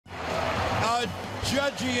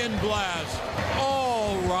judgian blast.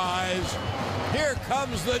 All rise. Here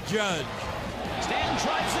comes the judge. Stanton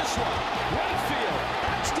drives this one. Right field.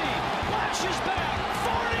 That's deep. Flashes back.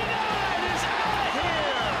 49 is out of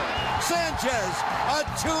here. Sanchez, a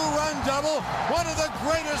two-run double. One of the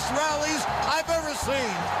greatest rallies I've ever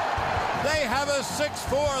seen. They have a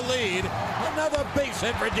 6-4 lead. Another base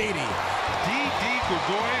hit for Didi. D.D.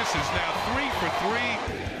 Gregorius is now 3 for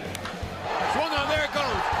 3. Swung on, there it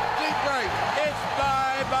goes. Deep right. It's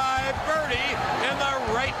bye-bye birdie in the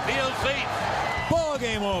right field seat. Ball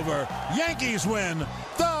game over. Yankees win.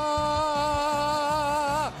 The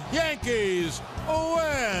Yankees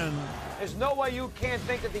win. There's no way you can't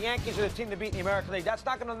think that the Yankees are the team to beat in the American League. That's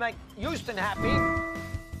not going to make Houston happy.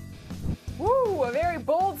 Woo, a very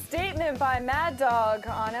bold statement by Mad Dog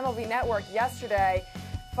on MLB Network yesterday.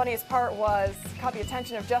 Funniest part was, caught the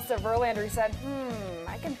attention of Justin Verlander. He said,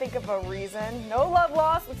 I can think of a reason. No love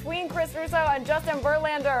lost between Chris Russo and Justin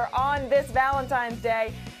Verlander on this Valentine's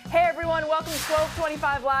Day. Hey everyone, welcome to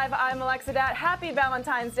 1225 Live. I'm Alexa Datt. Happy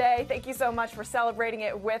Valentine's Day. Thank you so much for celebrating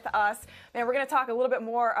it with us. Man, we're going to talk a little bit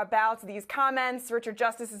more about these comments. Richard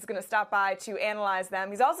Justice is going to stop by to analyze them.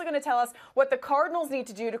 He's also going to tell us what the Cardinals need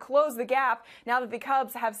to do to close the gap now that the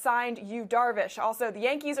Cubs have signed Yu Darvish. Also, the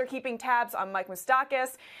Yankees are keeping tabs on Mike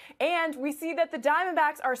Moustakas. And we see that the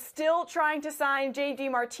Diamondbacks are still trying to sign J.D.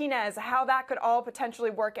 Martinez. How that could all potentially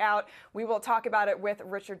work out, we will talk about it with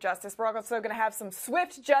Richard Justice. We're also going to have some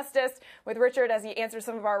swift justice with Richard as he answers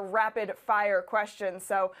some of our rapid fire questions.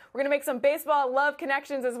 So we're going to make some baseball love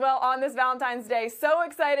connections as well on this Valentine's Day. So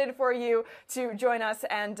excited for you to join us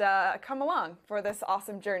and come along for this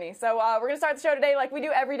awesome journey. So we're going to start the show today like we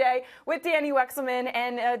do every day with Dani Wexelman.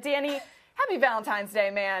 And Dani, happy Valentine's Day,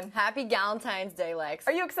 man. Happy Valentine's Day, Lex.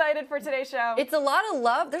 Are you excited for today's show? It's a lot of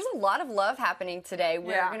love. There's a lot of love happening today.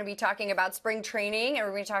 We're Yeah. going to be talking about spring training, and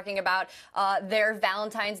we're going to be talking about their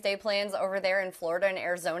Valentine's Day plans over there in Florida and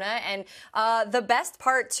Arizona. And the best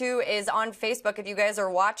part, too, is on Facebook, if you guys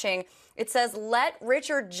are watching, it says, let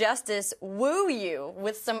Richard Justice woo you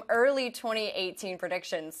with some early 2018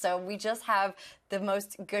 predictions. So we just have the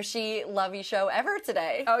most gushy, lovey show ever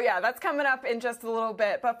today. Oh, yeah, that's coming up in just a little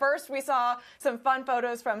bit. But first, we saw some fun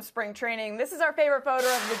photos from spring training. This is our favorite photo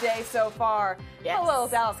of the day so far. Yes. Hello,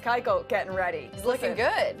 Dallas Keuchel getting ready. He's looking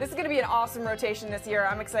good. This is going to be an awesome rotation this year.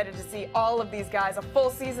 I'm excited to see all of these guys. A full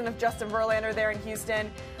season of Justin Verlander there in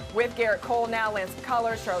Houston with Garrett Cole now, Lance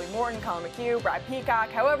McCullers, Charlie Morton, Colin McHugh, Brad Peacock.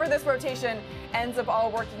 However this rotation ends up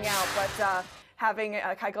all working out, but having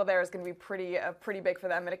Keuchel there is going to be pretty big for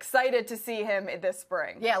them, and excited to see him this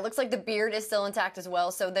spring. Yeah, it looks like the beard is still intact as well,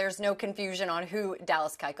 so there's no confusion on who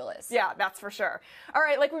Dallas Keuchel is. Yeah, that's for sure. All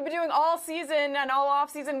right, like we've been doing all season and all off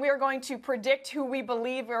season, we are going to predict who we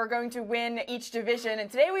believe are going to win each division. And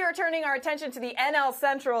today we are turning our attention to the NL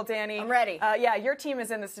Central, Dani. I'm ready. Yeah, your team is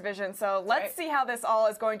in this division, so let's see how this all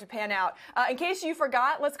is going to pan out. In case you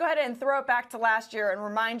forgot, let's go ahead and throw it back to last year and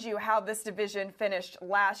remind you how this division finished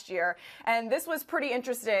last year. And this was pretty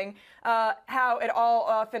interesting how it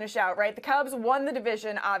all finished out, right? The Cubs won the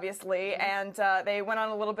division, obviously, and they went on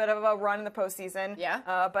a little bit of a run in the postseason.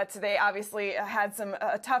 Yeah. But they obviously had some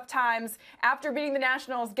tough times after beating the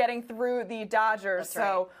Nationals, getting through the Dodgers. That's right.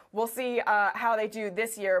 So we'll see how they do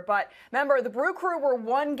this year. But remember, the Brew Crew were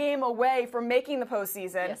 1 game away from making the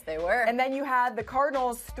postseason. Yes, they were. And then you had the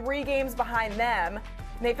Cardinals 3 games behind them.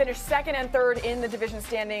 And they finished 2nd and 3rd in the division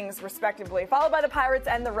standings, respectively, followed by the Pirates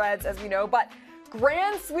and the Reds, as we know. But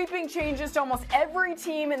grand sweeping changes to almost every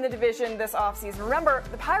team in the division this offseason. Remember,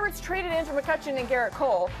 the Pirates traded Andrew McCutchen and Garrett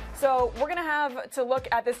Cole, so we're going to have to look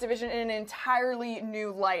at this division in an entirely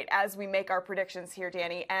new light as we make our predictions here,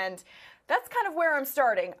 Dani. And that's kind of where I'm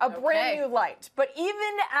starting, a brand new light. But even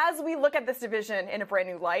as we look at this division in a brand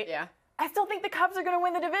new light, I still think the Cubs are going to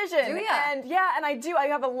win the division. Do you? And and I do. I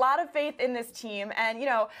have a lot of faith in this team. And, you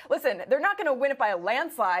know, listen, they're not going to win it by a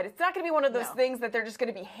landslide. It's not going to be one of those things that they're just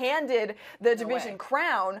going to be handed the division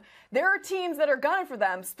crown. There are teams that are gunning for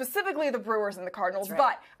them, specifically the Brewers and the Cardinals. Right.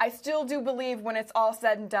 But I still do believe when it's all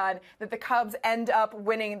said and done that the Cubs end up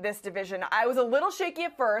winning this division. I was a little shaky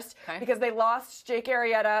at first because they lost Jake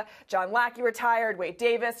Arrieta, John Lackey retired, Wade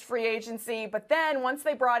Davis, free agency. But then once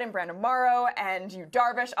they brought in Brandon Morrow and Yu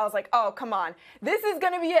Darvish, I was like, oh, come on. This is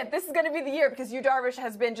going to be it. This is going to be the year because Yu Darvish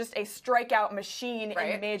has been just a strikeout machine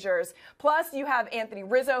in the majors. Plus, you have Anthony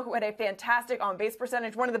Rizzo, who had a fantastic on-base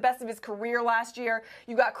percentage, one of the best of his career last year.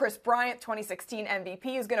 You got Chris Bryant, 2016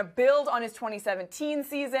 MVP, who's going to build on his 2017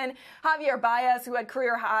 season. Javier Baez, who had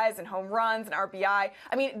career highs in home runs and RBI.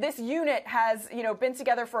 I mean, this unit has, you know, been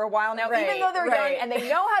together for a while now, even though they're young and they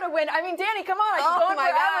know how to win. I mean, Dani, come on, I keep going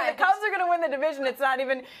forever. The Cubs are going to win the division. It's not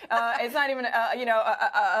even,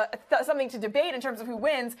 something to debate in terms of who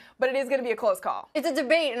wins, but it is going to be a close call. It's a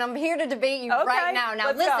debate, and I'm here to debate you right now.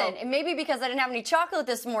 Now, listen, it may be because I didn't have any chocolate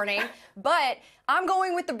this morning, but I'm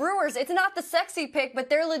going with the Brewers. It's not the sexy pick, but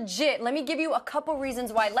they're legit. Let me give you a couple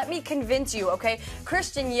reasons why. Let me convince you, okay?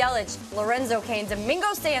 Christian Yelich, Lorenzo Cain,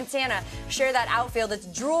 Domingo Santana share that outfield. It's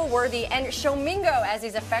drool-worthy. And Shomingo, as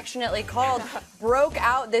he's affectionately called, broke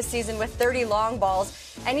out this season with 30 long balls.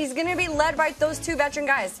 And he's going to be led by those two veteran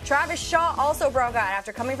guys. Travis Shaw also broke out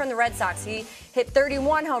after coming from the Red Sox. He hit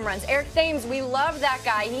 31 home runs. Eric Thames, we love that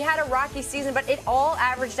guy. He had a rocky season, but it all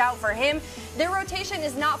averaged out for him. Their rotation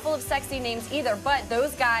is not full of sexy names either, but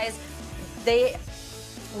those guys, they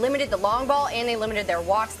limited the long ball and they limited their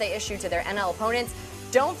walks they issued to their NL opponents.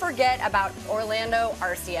 Don't forget about Orlando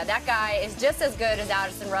Arcia. That guy is just as good as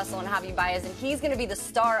Addison Russell and Javi Baez, and he's going to be the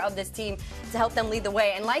star of this team to help them lead the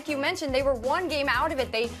way. And like you mentioned, they were one game out of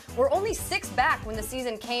it. They were only 6 back when the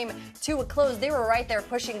season came to a close. They were right there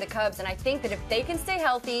pushing the Cubs, and I think that if they can stay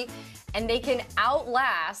healthy and they can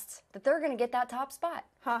outlast, that they're going to get that top spot.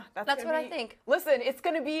 That's what I think. Listen, it's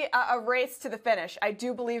going to be a race to the finish. I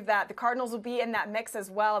do believe that. The Cardinals will be in that mix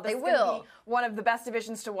as well. This is going to be one of the best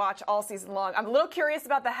divisions to watch all season long. I'm a little curious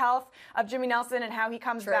about the health of Jimmy Nelson and how he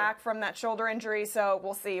comes back from that shoulder injury, so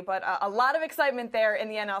we'll see. But a lot of excitement there in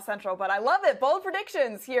the NL Central. But I love it. Bold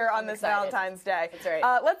predictions here on this Valentine's Day. That's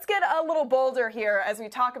right. Let's get a little bolder here as we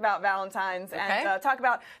talk about Valentines and talk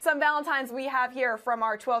about some Valentines we have here from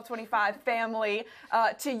our 1225 family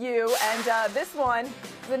to you. And this one,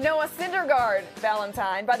 the Noah Syndergaard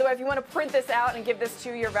Valentine. By the way, if you want to print this out and give this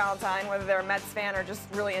to your Valentine, whether they're a Mets fan or just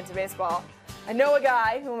really into baseball, I know a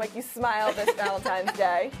guy who will make you smile this Valentine's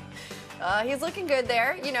Day. He's looking good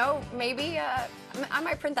there. You know, maybe I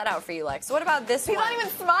might print that out for you, Lex. What about this one? He's not even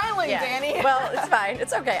smiling, Dani. Well, it's fine.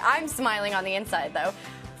 It's okay. I'm smiling on the inside, though.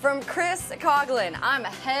 From Chris Coughlin, I'm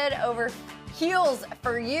head over heels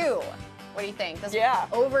for you. What do you think?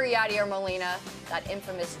 Over Yadier Molina, that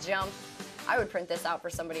infamous jump. I would print this out for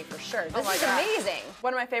somebody for sure. This is amazing.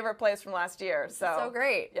 One of my favorite plays from last year. So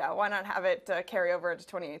great. Yeah, why not have it carry over into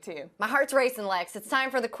 2018? My heart's racing, Lex. It's time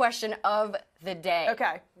for the question of the day.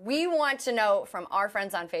 Okay. We want to know from our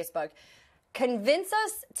friends on Facebook, convince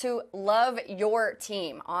us to love your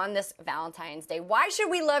team on this Valentine's Day. Why should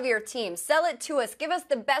we love your team? Sell it to us. Give us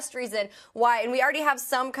the best reason why. And we already have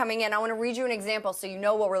some coming in. I want to read you an example so you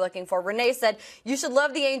know what we're looking for. Renee said, you should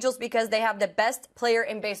love the Angels because they have the best player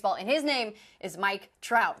in baseball, and his name is Mike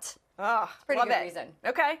Trout. Pretty good reason.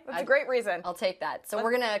 Okay, that's a great reason. I'll take that. So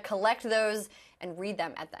we're going to collect those and read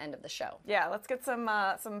them at the end of the show. Yeah, let's get some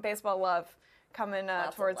baseball love coming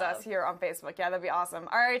towards us here on Facebook. Yeah, that'd be awesome.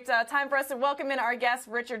 All right, time for us to welcome in our guest,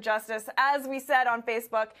 Richard Justice. As we said on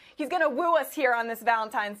Facebook, he's going to woo us here on this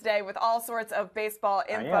Valentine's Day with all sorts of baseball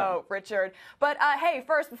info, Richard. But hey,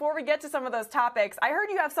 first, before we get to some of those topics, I heard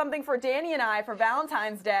you have something for Dani and I for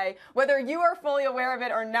Valentine's Day. Whether you are fully aware of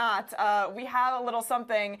it or not, we have a little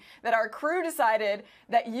something that our crew decided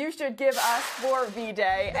that you should give us for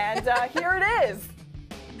V-Day, and here it is.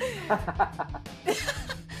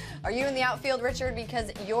 Are you in the outfield, Richard?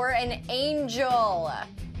 Because you're an angel.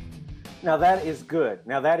 Now that is good.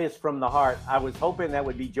 Now that is from the heart. I was hoping that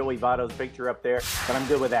would be Joey Votto's picture up there, but I'm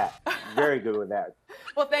good with that. Very good with that.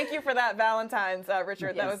 Well, thank you for that, Valentine's,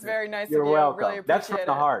 Richard. Yes. That was very nice You're of you. welcome. Really appreciate That's from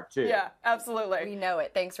the heart, too. Yeah, absolutely. We know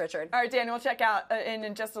it. Thanks, Richard. All right, Dani, we'll check out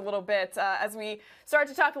in just a little bit. As we start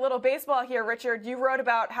to talk a little baseball here, Richard, you wrote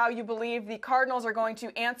about how you believe the Cardinals are going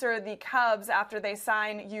to answer the Cubs after they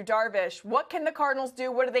sign Yu Darvish. What can the Cardinals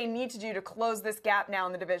do? What do they need to do to close this gap now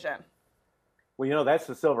in the division? Well, you know, that's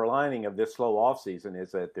the silver lining of this slow offseason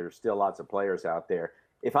is that there's still lots of players out there.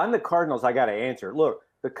 If I'm the Cardinals, I got to answer. Look,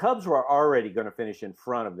 the Cubs were already going to finish in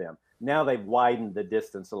front of them. Now they've widened the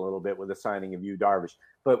distance a little bit with the signing of Yu Darvish.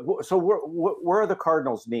 But so where are the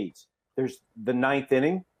Cardinals' needs? There's the ninth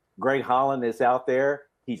inning. Greg Holland is out there.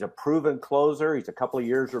 He's a proven closer. He's a couple of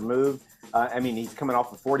years removed. I mean, he's coming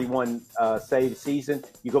off a 41 save season.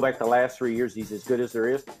 You go back the last 3 years, he's as good as there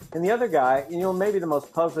is. And the other guy, you know, maybe the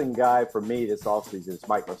most puzzling guy for me this offseason is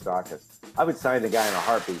Mike Moustakas. I would sign the guy in a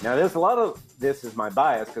heartbeat. Now, there's a lot of this is my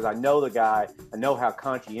bias because I know the guy. I know how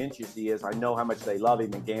conscientious he is. I know how much they love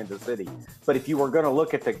him in Kansas City. But if you were going to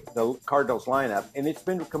look at the Cardinals lineup, and it's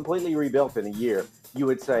been completely rebuilt in a year, you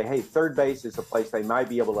would say, hey, third base is a place they might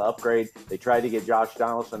be able to upgrade. They tried to get Josh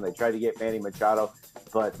Donaldson. They tried to get Manny Machado.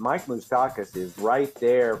 But Mike Moustakas is right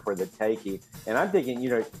there for the taking. And I'm thinking, you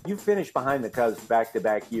know, you finish behind the Cubs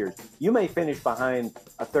back-to-back years. You may finish behind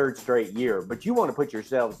a third straight year, but you want to put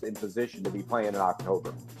yourselves in position to be playing in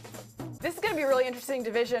October. This is going to be a really interesting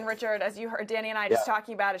division, Richard, as you heard Dani and I just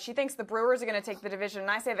talking about it. She thinks the Brewers are going to take the division,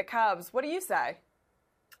 and I say the Cubs. What do you say?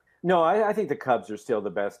 No, I think the Cubs are still the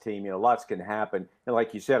best team. Lots can happen. And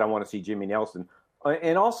like you said, I want to see Jimmy Nelson.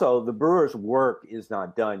 And also, the Brewers' work is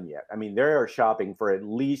not done yet. I mean, they are shopping for at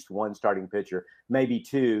least one starting pitcher, maybe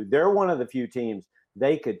two. They're one of the few teams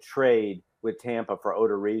they could trade with Tampa for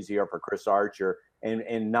Odorizzi or for Chris Archer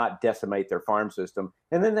and not decimate their farm system.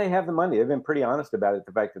 And then they have the money. They've been pretty honest about it,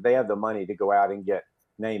 the fact that they have the money to go out and get,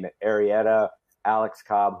 name it, Arrieta, Alex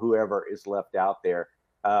Cobb, whoever is left out there.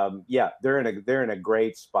 They're in a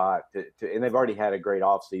great spot and they've already had a great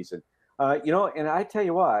offseason. And I tell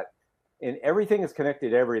you what, and everything is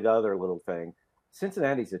connected to every other little thing.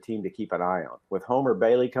 Cincinnati's a team to keep an eye on. With Homer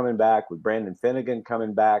Bailey coming back, with Brandon Finnegan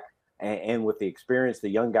coming back, and with the experience the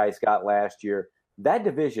young guys got last year, that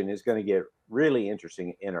division is going to get really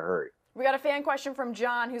interesting in a hurry. We got a fan question from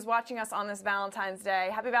John, who's watching us on this Valentine's Day.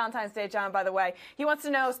 Happy Valentine's Day, John, by the way. He wants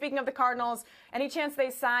to know, speaking of the Cardinals, any chance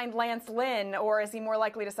they signed Lance Lynn, or is he more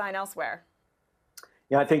likely to sign elsewhere?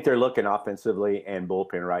 Yeah, I think they're looking offensively and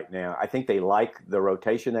bullpen right now. I think they like the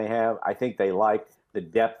rotation they have. I think they like the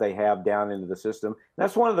depth they have down into the system. And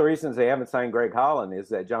that's one of the reasons they haven't signed Greg Holland, is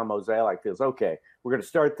that John Mozeliak feels, okay, we're going to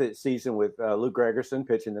start the season with Luke Gregerson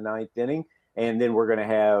pitching the ninth inning, and then we're going to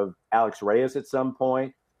have Alex Reyes at some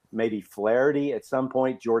point, maybe Flaherty at some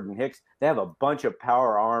point, Jordan Hicks. They have a bunch of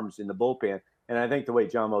power arms in the bullpen. And I think the way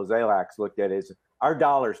John Mozeliak's looked at it is our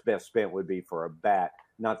dollars best spent would be for a bat,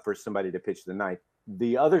 not for somebody to pitch the ninth.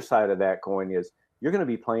 The other side of that coin is you're going to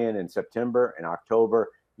be playing in September and October.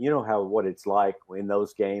 You know what it's like in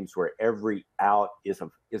those games where every out is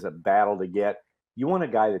a battle to get. You want a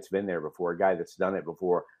guy that's been there before, a guy that's done it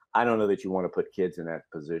before. I don't know that you want to put kids in that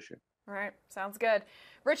position. All right, sounds good.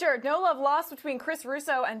 Richard, no love lost between Chris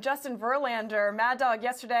Russo and Justin Verlander. Mad Dog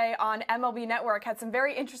yesterday on MLB Network had some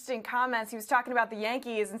very interesting comments. He was talking about the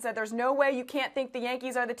Yankees and said there's no way you can't think the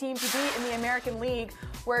Yankees are the team to beat in the American League.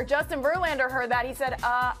 Where Justin Verlander heard that, he said,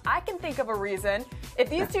 I can think of a reason. If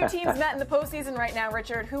these two teams met in the postseason right now,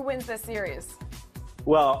 Richard, who wins this series?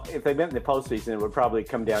 Well, if they met in the postseason, it would probably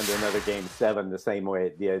come down to another Game 7 the same way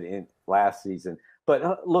it did in last season.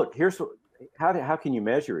 But look, here's how can you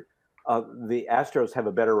measure it? The Astros have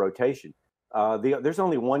a better rotation. There's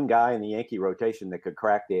only one guy in the Yankee rotation that could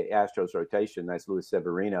crack the Astros rotation. That's Luis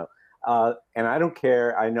Severino. And I don't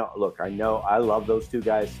care. I know I love those two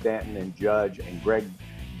guys, Stanton and Judge, and Greg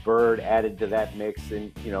Bird added to that mix.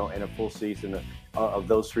 And, in a full season of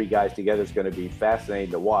those three guys together is going to be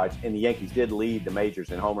fascinating to watch. And the Yankees did lead the majors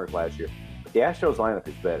in homers last year. But the Astros lineup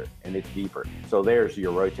is better and it's deeper. So there's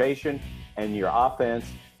your rotation and your offense.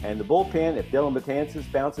 And the bullpen, if Dylan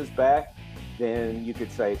Betances bounces back, then you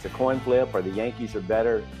could say it's a coin flip, or the Yankees are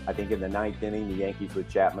better. I think in the ninth inning, the Yankees with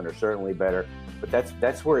Chapman are certainly better. But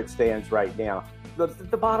that's where it stands right now.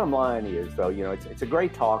 The bottom line is, though, it's a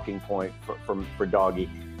great talking point for Doggy.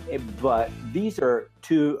 But these are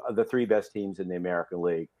two of the three best teams in the American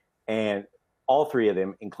League. And all three of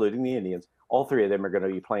them, including the Indians, all three of them are going to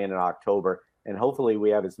be playing in October. And hopefully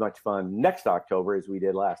we have as much fun next October as we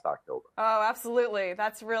did last October. Oh, absolutely.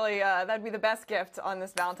 That's really, that'd be the best gift on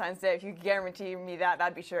this Valentine's Day. If you could guarantee me that,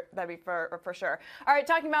 that'd be for sure. All right,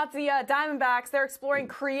 talking about the Diamondbacks, they're exploring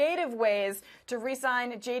creative ways to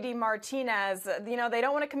re-sign J.D. Martinez. They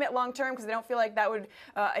don't want to commit long-term because they don't feel like that would,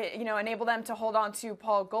 enable them to hold on to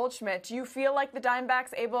Paul Goldschmidt. Do you feel like the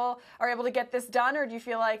Diamondbacks are able to get this done, or do you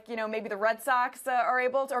feel like, maybe the Red Sox are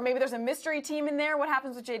able to, or maybe there's a mystery team in there? What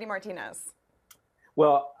happens with J.D. Martinez?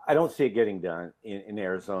 Well, I don't see it getting done in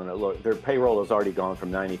Arizona. Look, their payroll has already gone from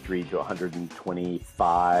 93 to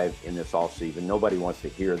 125 in this offseason. Nobody wants to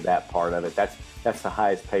hear that part of it. That's the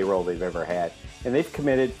highest payroll they've ever had. And they've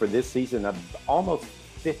committed for this season almost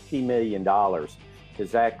 $50 million to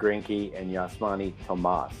Zach Greinke and Yasmani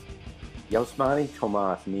Tomas. Yasmani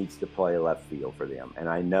Tomas needs to play left field for them. And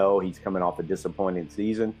I know he's coming off a disappointing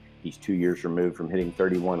season. He's 2 years removed from hitting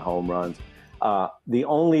 31 home runs. The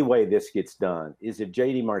only way this gets done is if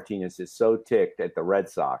J.D. Martinez is so ticked at the Red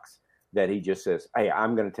Sox that he just says, hey,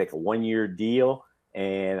 I'm going to take a one-year deal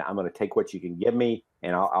and I'm going to take what you can give me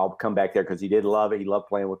and I'll come back there, because he did love it. He loved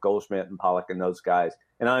playing with Goldschmidt and Pollock and those guys.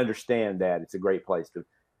 And I understand that it's a great place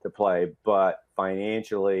to play, but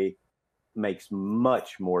financially makes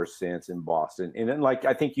much more sense in Boston. And then, like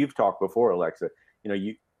I think you've talked before, Alexa,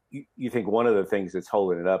 you think one of the things that's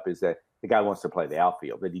holding it up is that the guy wants to play the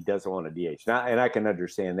outfield, that he doesn't want to DH. Now, and I can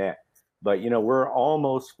understand that. But, we're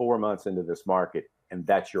almost 4 months into this market, and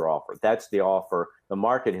that's your offer. That's the offer. The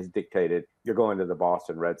market has dictated you're going to the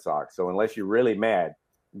Boston Red Sox. So unless you're really mad,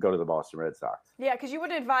 go to the Boston Red Sox. Yeah, because you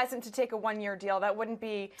wouldn't advise him to take a one-year deal. That wouldn't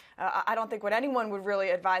be, I don't think what anyone would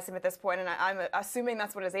really advise him at this point. And I'm assuming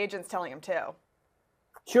that's what his agent's telling him too.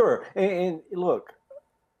 Sure. And look,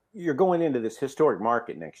 you're going into this historic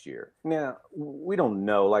market next year. Now, we don't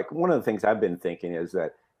know. Like, one of the things I've been thinking is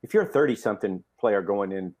that if you're a 30-something player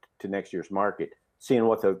going into next year's market, seeing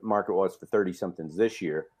what the market was for 30-somethings this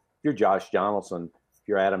year, if you're Josh Donaldson, if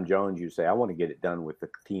you're Adam Jones, you say, I want to get it done with the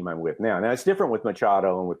team I'm with now. Now, it's different with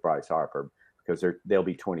Machado and with Bryce Harper because they'll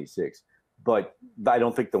be 26. But I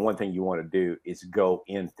don't think the one thing you want to do is go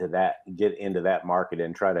into that, get into that market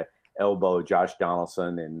and try to elbow Josh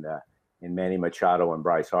Donaldson and Manny Machado and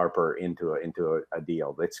Bryce Harper into a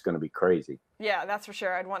deal. It's going to be crazy. Yeah, that's for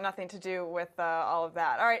sure. I'd want nothing to do with all of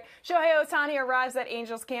that. All right, Shohei Ohtani arrives at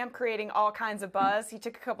Angels camp, creating all kinds of buzz. He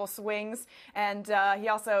took a couple swings, and he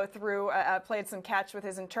also played some catch with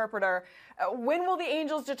his interpreter. When will the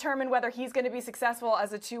Angels determine whether he's going to be successful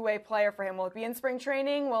as a two-way player for him? Will it be in spring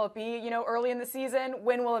training? Will it be, early in the season?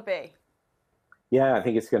 When will it be? Yeah, I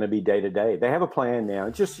think it's going to be day to day. They have a plan now.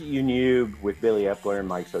 Just you knew with Billy Epler and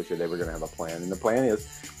Mike Scioscia, they were going to have a plan. And the plan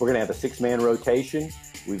is we're going to have a 6-man rotation.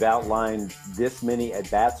 We've outlined this many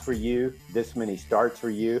at-bats for you, this many starts for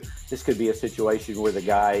you. This could be a situation where the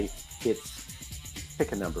guy hits,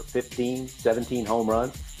 pick a number, 15, 17 home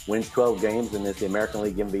runs, wins 12 games, and is the American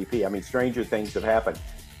League MVP. I mean, stranger things have happened.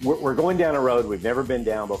 We're going down a road we've never been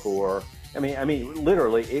down before. I mean,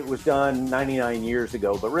 literally, it was done 99 years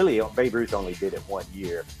ago, but really, Babe Ruth only did it 1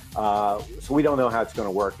 year. So we don't know how it's going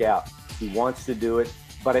to work out. He wants to do it,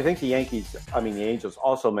 but I think the Angels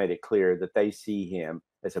also made it clear that they see him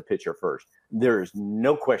as a pitcher first. There is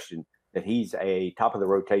no question that he's a top of the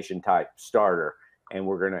rotation type starter, and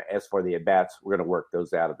we're going to, as for the at-bats, we're going to work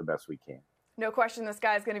those out the best we can. No question this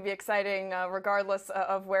guy is going to be exciting regardless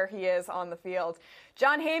of where he is on the field.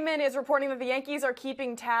 John Heyman is reporting that the Yankees are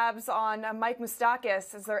keeping tabs on Mike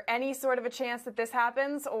Moustakas. Is there any sort of a chance that this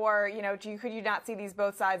happens, or could you not see these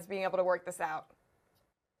both sides being able to work this out?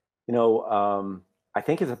 I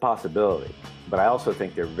think it's a possibility, but I also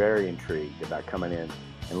think they're very intrigued about coming in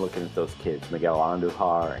and looking at those kids, Miguel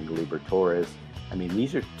Andujar and Gleyber Torres. I mean,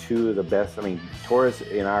 these are two of the best. I mean, Torres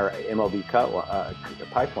in our MLB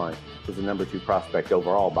pipeline was the number 2 prospect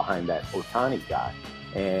overall behind that Ohtani guy.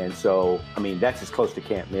 And so, I mean, that's as close to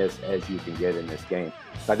can't miss as you can get in this game.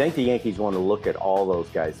 So I think the Yankees want to look at all those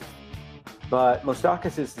guys. But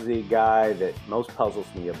Moustakas is the guy that most puzzles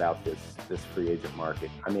me about this free agent market.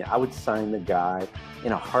 I mean, I would sign the guy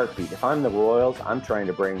in a heartbeat. If I'm the Royals, I'm trying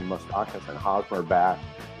to bring Moustakas and Hosmer back,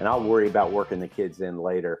 and I'll worry about working the kids in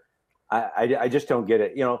later. I just don't get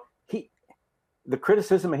it. The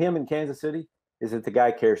criticism of him in Kansas City is that the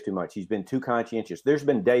guy cares too much. He's been too conscientious. There's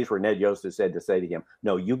been days where Ned Yost has said to say to him,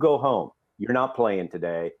 no, you go home. You're not playing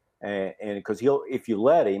today. And because if you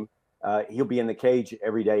let him, he'll be in the cage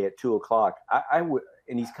every day at 2:00.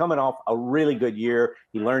 And he's coming off a really good year.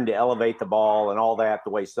 He learned to elevate the ball and all that the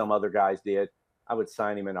way some other guys did. I would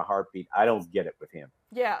sign him in a heartbeat. I don't get it with him.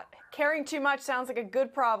 Yeah, caring too much sounds like a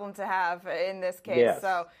good problem to have in this case. Yes.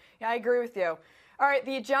 So, yeah, I agree with you. All right,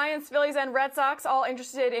 the Giants, Phillies, and Red Sox all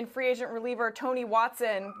interested in free agent reliever Tony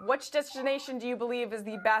Watson. Which destination do you believe is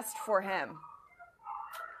the best for him?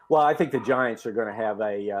 Well, I think the Giants are going to have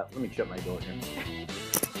a let me shut my door here.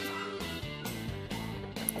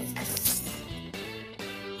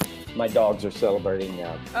 My dogs are celebrating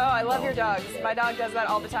now. Oh, I love your dogs. My dog does that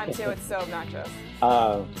all the time, too. It's so obnoxious.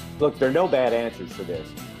 Look, there are no bad answers for this,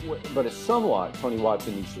 but it's somewhat Tony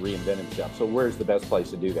Watson needs to reinvent himself. So where's the best place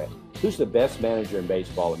to do that? Who's the best manager in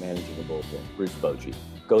baseball at managing the bullpen? Bruce Bochy.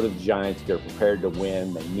 Go to the Giants. They're prepared to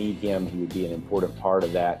win. They need him. He would be an important part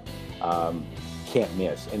of that. Can't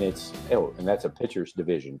miss. And and that's a pitcher's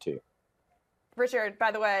division, too. Richard,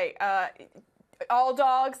 by the way, all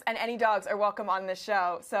dogs and any dogs are welcome on this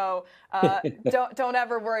show. So don't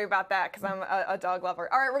ever worry about that because I'm a dog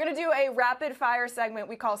lover. All right, we're going to do a rapid fire segment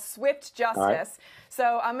we call Swift Justice. Right.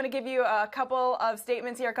 So I'm going to give you a couple of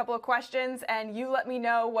statements here, a couple of questions, and you let me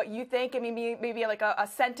know what you think and maybe like a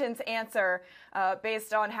sentence answer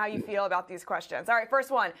based on how you feel about these questions. All right, first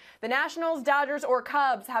one. The Nationals, Dodgers, or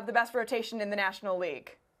Cubs have the best rotation in the National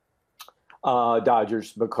League?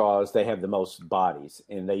 Dodgers, because they have the most bodies,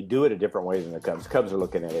 and they do it a different way than the Cubs. Cubs are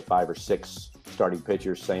looking at 5 or 6 starting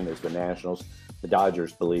pitchers, same as the Nationals. The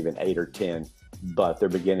Dodgers believe in 8 or 10, but they're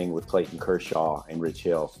beginning with Clayton Kershaw and Rich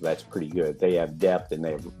Hill, so that's pretty good. They have depth, and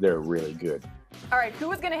they're really good. All right,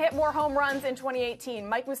 who is going to hit more home runs in 2018,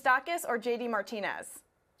 Mike Moustakas or J.D. Martinez?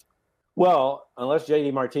 Well, unless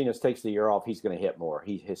J.D. Martinez takes the year off, he's going to hit more.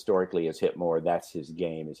 He historically has hit more. That's his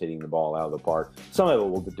game, is hitting the ball out of the park. Some of it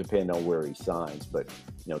will depend on where he signs, but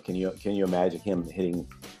can you imagine him hitting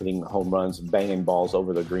home runs, banging balls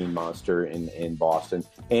over the green monster in Boston,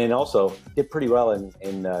 and also did pretty well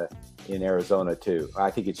in Arizona too.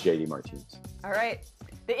 I think it's J.D. Martinez. All right.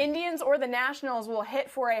 the Indians or the Nationals will hit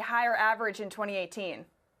for a higher average in 2018?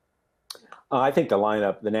 I think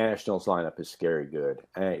the Nationals lineup is scary good.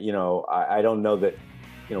 I don't know that,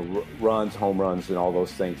 runs, home runs, and all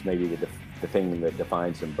those things may be the thing that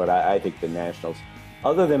defines them. But I think the Nationals,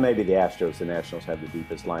 other than maybe the Astros, the Nationals have the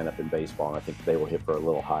deepest lineup in baseball, and I think they will hit for a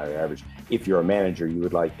little higher average. If you're a manager, you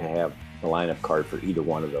would like to have the lineup card for either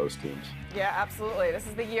one of those teams. Yeah, absolutely. This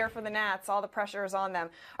is the year for the Nats. All the pressure is on them.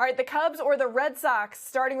 All right, the Cubs or the Red Sox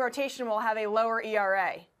starting rotation will have a lower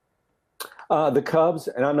ERA? The Cubs,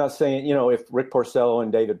 and I'm not saying, if Rick Porcello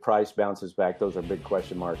and David Price bounces back, those are big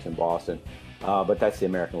question marks in Boston. But that's the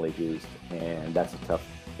American League East, and that's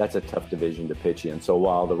a tough division to pitch in. So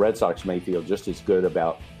while the Red Sox may feel just as good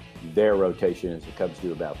about their rotation as the Cubs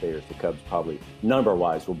do about theirs, the Cubs probably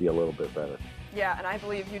number-wise will be a little bit better. Yeah, and I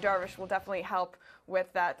believe Yu Darvish will definitely help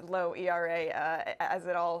with that low ERA as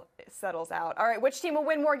it all settles out. All right, which team will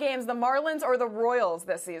win more games, the Marlins or the Royals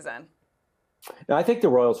this season? Now, I think the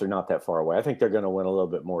Royals are not that far away. I think they're going to win a little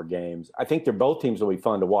bit more games. I think both teams will be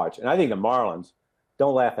fun to watch. And I think the Marlins,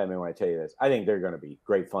 don't laugh at me when I tell you this, I think they're going to be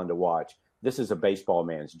great fun to watch. This is a baseball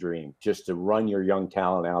man's dream, just to run your young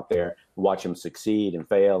talent out there, watch them succeed and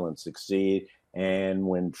fail and succeed. And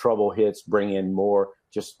when trouble hits, bring in more,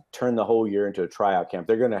 just turn the whole year into a tryout camp.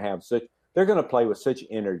 They're going to play with such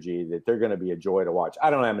energy that they're going to be a joy to watch.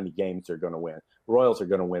 I don't know how many games they're going to win. Royals are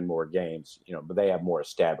going to win more games, but they have more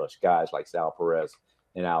established guys like Sal Perez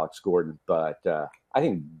and Alex Gordon. But I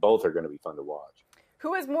think both are going to be fun to watch.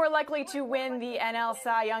 Who is more likely to win the NL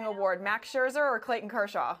Cy Young Award, Max Scherzer or Clayton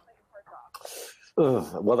Kershaw?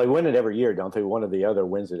 Well, they win it every year, don't they? One or the other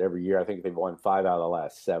wins it every year. I think they've won 5 out of the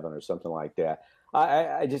last 7 or something like that.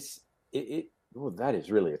 That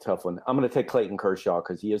is really a tough one. I'm going to take Clayton Kershaw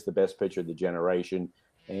because he is the best pitcher of the generation.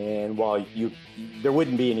 And while there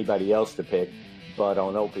wouldn't be anybody else to pick, but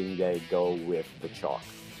on opening day, go with the chalk.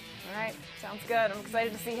 All right, sounds good. I'm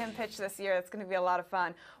excited to see him pitch this year. It's going to be a lot of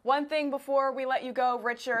fun. One thing before we let you go,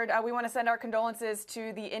 Richard, we want to send our condolences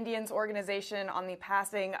to the Indians organization on the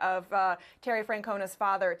passing of Terry Francona's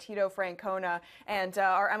father, Tito Francona. And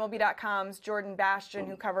our MLB.com's Jordan Bastian,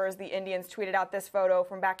 who covers the Indians, tweeted out this photo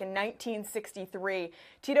from back in 1963.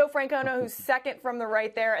 Tito Francona, who's second from the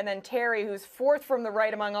right there, and then Terry, who's fourth from the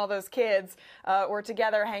right among all those kids, were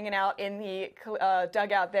together hanging out in the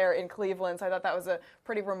dugout there in Cleveland. So I thought that was a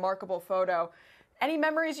pretty remarkable photo. Any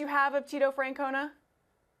memories you have of Tito Francona?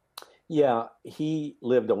 Yeah, he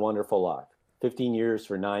lived a wonderful life. 15 years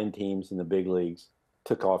for 9 teams in the big leagues.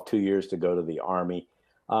 Took off 2 years to go to the Army.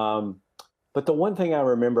 But the one thing I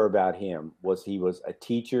remember about him was he was a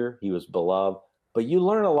teacher. He was beloved. But you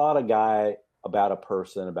learn a lot about a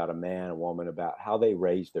person, about a man, a woman, about how they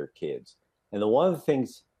raise their kids. And one of the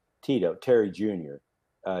things Terry Jr.,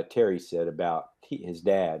 Terry said about his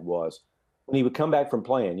dad was, when he would come back from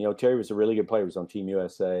playing, Terry was a really good player. He was on Team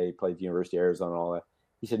USA, played at the University of Arizona, and all that.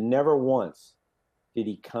 He said, never once did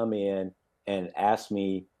he come in and ask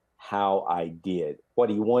me how I did.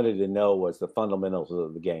 What he wanted to know was the fundamentals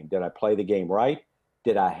of the game. Did I play the game right?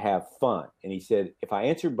 Did I have fun? And he said, if I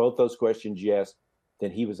answered both those questions yes,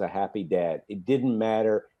 then he was a happy dad. It didn't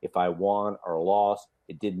matter if I won or lost.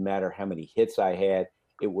 It didn't matter how many hits I had.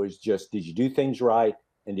 It was just, did you do things right?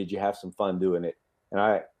 And did you have some fun doing it?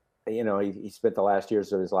 And he spent the last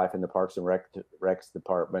years of his life in the Parks and Recs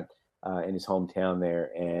department in his hometown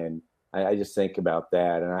there. And I just think about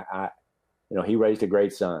that. And he raised a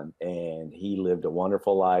great son, and he lived a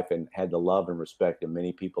wonderful life and had the love and respect of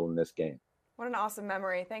many people in this game. What an awesome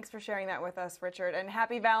memory. Thanks for sharing that with us, Richard. And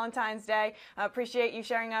happy Valentine's Day. Appreciate you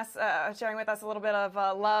sharing with us a little bit of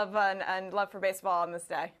love and love for baseball on this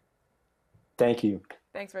day. Thank you.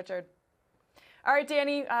 Thanks, Richard. All right,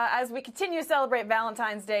 Dani, as we continue to celebrate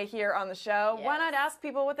Valentine's Day here on the show, Why not ask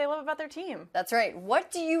people what they love about their team? That's right. What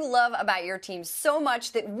do you love about your team so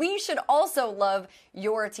much that we should also love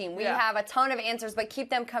your team? We have a ton of answers, but keep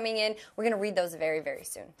them coming in. We're going to read those very, very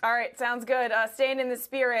soon. All right, sounds good. Staying in the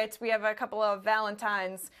spirit, we have a couple of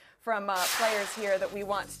Valentines from players here that we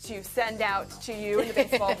want to send out to you in the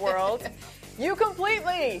baseball world. You complete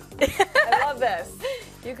me. I love this.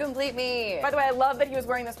 You complete me. By the way, I love that he was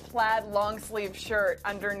wearing this plaid long sleeve shirt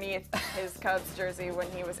underneath his Cubs jersey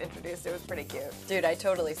when he was introduced. It was pretty cute. Dude, I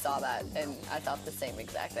totally saw that, and I thought the same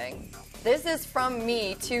exact thing. This is from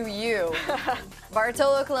me to you.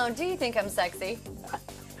 Bartolo Colon, do you think I'm sexy?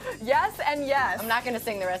 Yes and yes. I'm not going to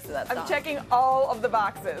sing the rest of that song. I'm checking all of the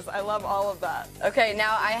boxes. I love all of that. Okay,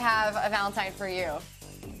 now I have a Valentine for you.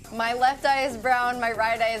 My left eye is brown, my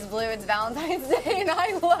right eye is blue. It's Valentine's Day, and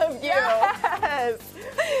I love you. Yes!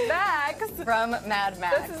 Max! From Mad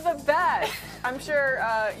Max. This is the best. I'm sure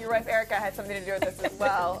your wife Erica had something to do with this as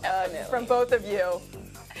well. From both of you.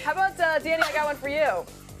 How about Danny? I got one for you.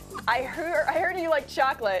 I heard you like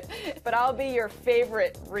chocolate, but I'll be your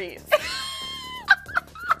favorite Reese.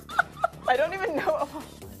 I don't even know.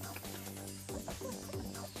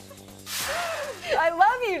 I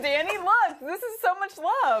love you, Danny. Look, this is so much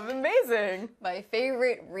love. Amazing. My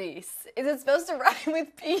favorite Reese. Is it supposed to rhyme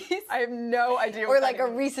with peace? I have no idea. Or like a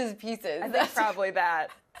Reese's Pieces. I think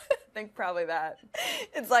probably that.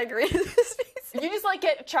 It's like Reese's Pieces. You just like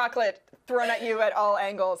get chocolate thrown at you at all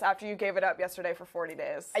angles after you gave it up yesterday for 40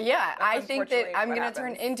 days. Yeah, That's I think that I'm going to happens.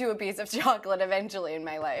 turn into a piece of chocolate eventually in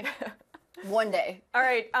my life. One day. All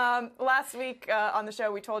right. Last week on the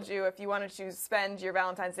show, we told you if you wanted to spend your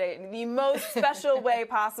Valentine's Day in the most special way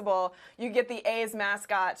possible, you get the A's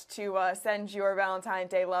mascot to send your Valentine's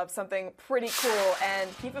Day love something pretty cool, and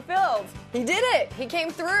he fulfilled. He did it. He came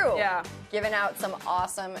through. Yeah. Giving out some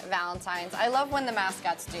awesome Valentines. I love when the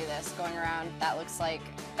mascots do this, going around. That looks like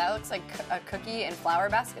a cookie and flower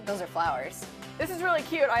basket. Those are flowers. This is really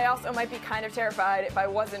cute. I also might be kind of terrified if I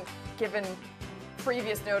wasn't given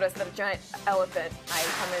previous notice that a giant elephant might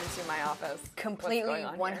come into my office. Completely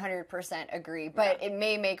 100% agree, but it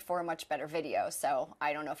may make for a much better video, so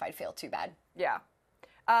I don't know if I'd feel too bad. Yeah.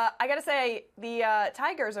 I gotta say, the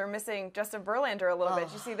Tigers are missing Justin Verlander a little bit.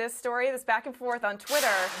 Did you see this story? This back and forth on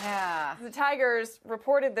Twitter. Yeah. The Tigers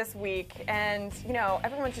reported this week, and, you know,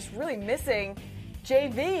 everyone's just really missing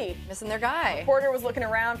JV. Missing their guy. The reporter was looking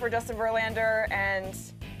around for Justin Verlander, and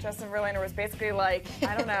Justin Verlander was basically like,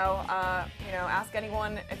 I don't know, ask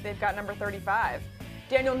anyone if they've got number 35.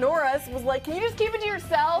 Daniel Norris was like, can you just keep it to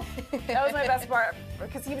yourself? That was my best part,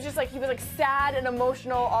 because he was sad and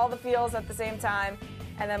emotional, all the feels at the same time.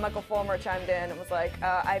 And then Michael Fulmer chimed in and was like,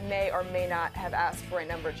 I may or may not have asked for a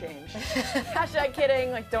number change. Hashtag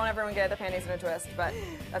kidding, like, don't everyone get their panties in a twist, but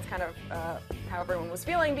that's kind of how everyone was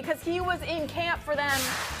feeling, because he was in camp for them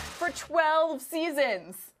for 12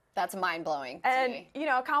 seasons. That's mind-blowing to and, me.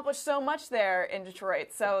 Accomplished so much there in Detroit.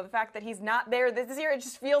 So the fact that he's not there this year, it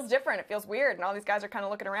just feels different. It feels weird. And all these guys are kind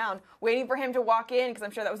of looking around, waiting for him to walk in, because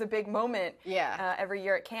I'm sure that was a big moment every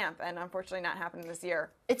year at camp. And unfortunately not happening this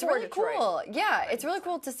year. It's really cool. Yeah, it's really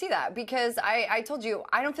cool to see that, because I told you,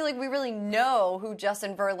 I don't feel like we really know who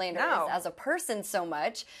Justin Verlander is as a person so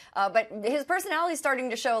much. But his personality is starting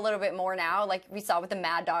to show a little bit more now, like we saw with the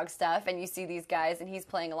Mad Dog stuff, and you see these guys, and he's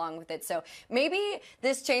playing along with it. So maybe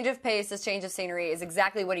this change of pace, this change of scenery is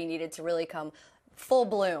exactly what he needed to really come full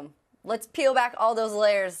bloom. Let's peel back all those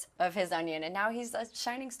layers of his onion, and now he's a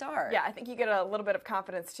shining star. Yeah, I think you get a little bit of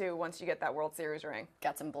confidence, too, once you get that World Series ring.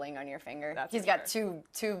 Got some bling on your finger. He's got two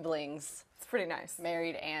blings. It's pretty nice.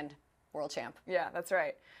 Married and world champ. Yeah, that's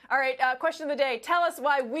right. All right, question of the day. Tell us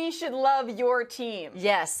why we should love your team.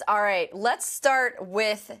 Yes, all right. Let's start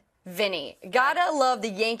with Vinny. Gotta love the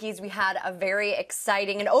Yankees. We had a very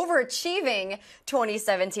exciting and overachieving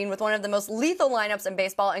 2017 with one of the most lethal lineups in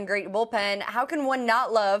baseball and great bullpen. How can one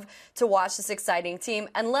not love to watch this exciting team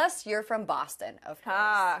unless you're from Boston, of course?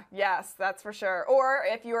 Ah, yes, that's for sure. Or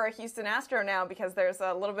if you're a Houston Astro now, because there's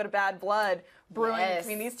a little bit of bad blood brewing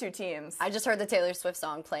between these two teams. I just heard the Taylor Swift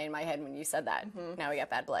song play in my head when you said that. Now we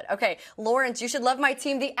got bad blood. Okay, Lawrence, you should love my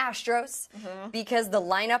team, the Astros, because the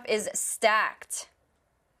lineup is stacked.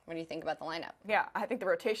 What do you think about the lineup? Yeah, I think the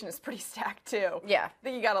rotation is pretty stacked, too. Yeah. I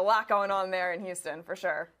think you got a lot going on there in Houston, for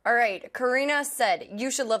sure. All right, Karina said,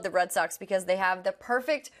 you should love the Red Sox because they have the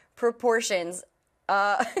perfect proportions.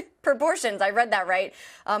 Proportions, I read that right.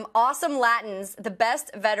 Awesome Latins, the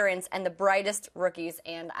best veterans, and the brightest rookies,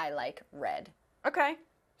 and I like red. Okay.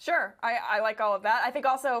 Sure. I like all of that. I think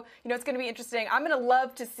also, it's going to be interesting. I'm going to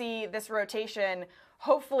love to see this rotation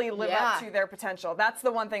hopefully live up to their potential. That's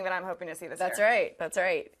the one thing that I'm hoping to see this year. That's right. That's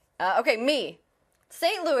right. Okay, me.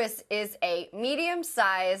 St. Louis is a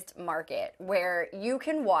medium-sized market where you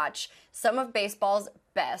can watch some of baseball's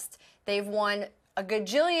best. They've won a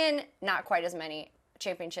gajillion, not quite as many,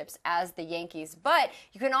 championships as the Yankees, but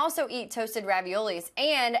you can also eat toasted raviolis,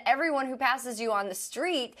 and everyone who passes you on the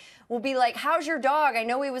street will be like, how's your dog? I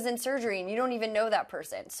know he was in surgery, and you don't even know that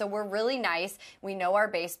person. So we're really nice. We know our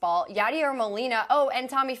baseball. Yadier Molina, and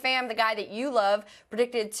Tommy Pham, the guy that you love,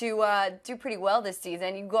 predicted to do pretty well this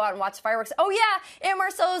season. You can go out and watch fireworks. Oh yeah, and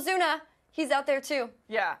Marcelo Zuna. He's out there too.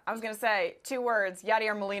 Yeah, I was going to say 2 words,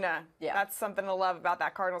 Yadier Molina. Yeah. That's something to love about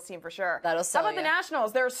that Cardinals team for sure. That'll sell How about the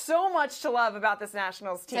Nationals? There's so much to love about this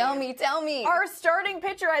Nationals team. Tell me. Our starting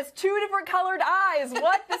pitcher has 2 different colored eyes.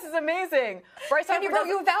 What? This is amazing. Bryce and he wrote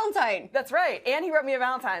you a Valentine. That's right. And he wrote me a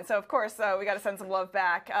Valentine. So, of course, we got to send some love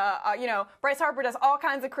back. Bryce Harper does all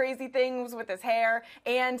kinds of crazy things with his hair.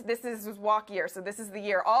 And this is his walk year. So this is the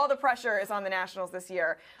year. All the pressure is on the Nationals this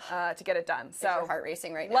year to get it done. So is your heart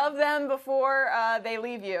racing right now? Love them before they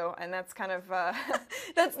leave you, and that's kind of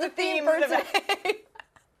that's the theme for today.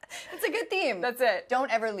 It's a good theme. That's it.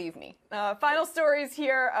 Don't ever leave me. Final stories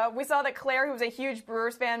here. We saw that Claire, who was a huge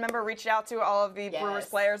Brewers fan, remember, reached out to all of the Brewers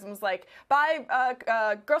players and was like, buy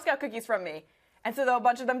Girl Scout cookies from me. And so a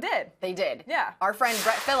bunch of them did. They did. Yeah. Our friend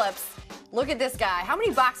Brett Phillips, look at this guy. How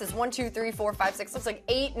many boxes? 1, 2, 3, 4, 5, 6. Looks like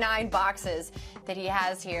 8, 9 boxes that he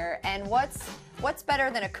has here. And what's better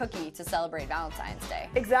than a cookie to celebrate Valentine's Day?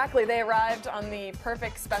 Exactly. They arrived on the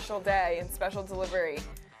perfect special day and special delivery.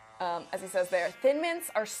 As he says there, Thin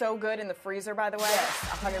Mints are so good in the freezer, by the way. Yes,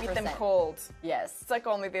 100%. Eat them cold. Yes. It's like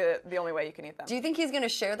only the only way you can eat them. Do you think he's going to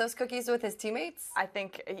share those cookies with his teammates? I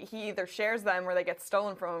think he either shares them or they get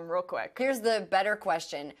stolen from him real quick. Here's the better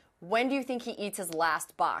question. When do you think he eats his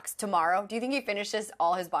last box? Tomorrow? Do you think he finishes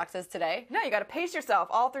all his boxes today? No, you got to pace yourself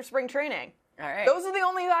all through spring training. All right. Those are the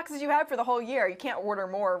only boxes you have for the whole year. You can't order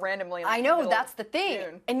more randomly. I know, that's the thing.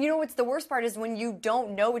 June. And you know what's the worst part is when you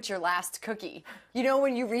don't know it's your last cookie. You know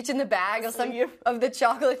when you reach in the bag of the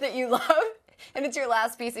chocolate that you love and it's your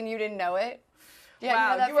last piece and you didn't know it?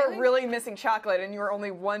 Yeah, wow, you were really missing chocolate and you were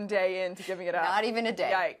only one day into giving it up. Not even a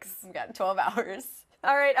day. Yikes. We've got 12 hours.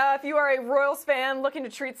 All right, if you are a Royals fan looking to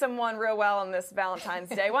treat someone real well on this Valentine's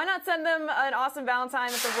Day, why not send them an awesome Valentine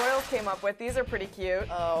that the Royals came up with? These are pretty cute.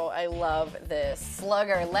 Oh, I love this.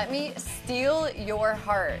 Slugger, let me steal your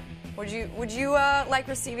heart. Would you like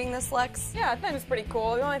receiving this, Lex? Yeah, I think it's pretty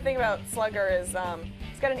cool. The only thing about Slugger is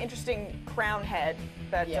it's got an interesting crown head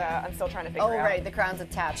that I'm still trying to figure out. Oh, right, the crown's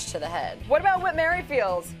attached to the head. What about Whit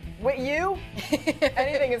Merrifield? Whit you?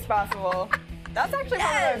 Anything is possible. That's actually one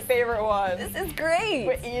of my favorite ones. This is great.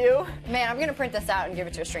 With you. Man, I'm going to print this out and give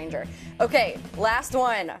it to a stranger. Okay, last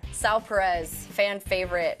one. Sal Perez, fan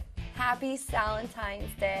favorite. Happy Valentine's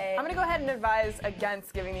Day. I'm going to go ahead and advise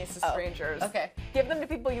against giving these to strangers. Okay. Give them to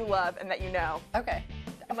people you love and that you know. Okay.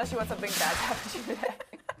 Unless you want something bad to happen to you today.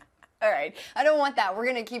 All right. I don't want that. We're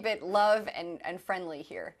going to keep it love and friendly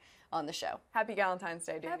here on the show. Happy Valentine's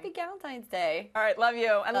Day, Dani. Happy Valentine's Day. All right, love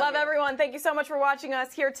you. And love everyone. Thank you so much for watching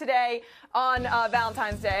us here today on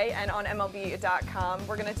Valentine's Day and on MLB.com.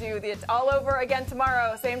 We're going to do it all over again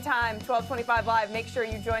tomorrow, same time, 12:25 live. Make sure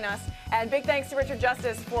you join us. And big thanks to Richard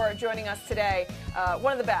Justice for joining us today.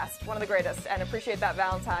 One of the best, one of the greatest, and appreciate that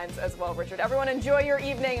Valentine's as well, Richard. Everyone enjoy your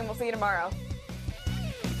evening, and we'll see you tomorrow.